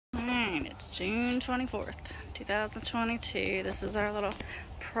Alright, it's June 24th, 2022. This is our little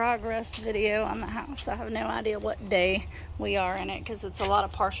progress video on the house. I have no idea what day we are in it because it's a lot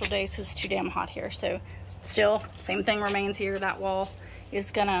of partial days because it's too damn hot here. So still, same thing remains here. That wall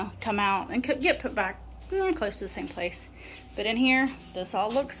is gonna come out and get put back close to the same place. But in here, this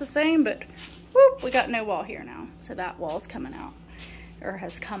all looks the same, but whoop, we got no wall here now. So that wall's coming out, or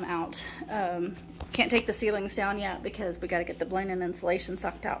has come out. Can't take the ceilings down yet because we got to get the blown-in insulation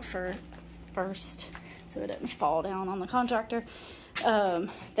sucked out first so it doesn't fall down on the contractor.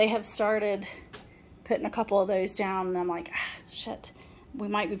 They have started putting a couple of those down, and I'm like, shit, we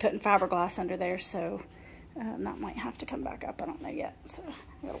might be putting fiberglass under there, so that might have to come back up. I don't know yet, so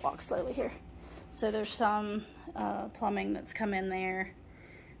I gotta walk slowly here. So there's some plumbing that's come in there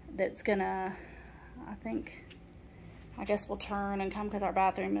that's gonna, I guess we'll turn and come because our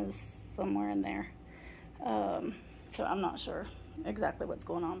bathroom is somewhere in there. So I'm not sure exactly what's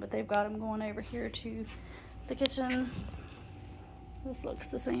going on, but they've got them going over here to the kitchen. This looks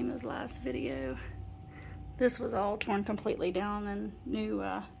the same as last video. This was all torn completely down and new,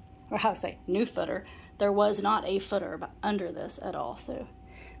 or how to say, new footer. There was not a footer under this at all, so,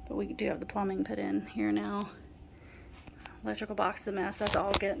 but we do have the plumbing put in here now. Electrical box is a mess. That's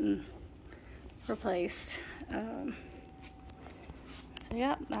all getting replaced. So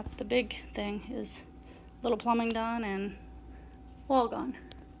yeah, that's the big thing, is little plumbing done and wall gone.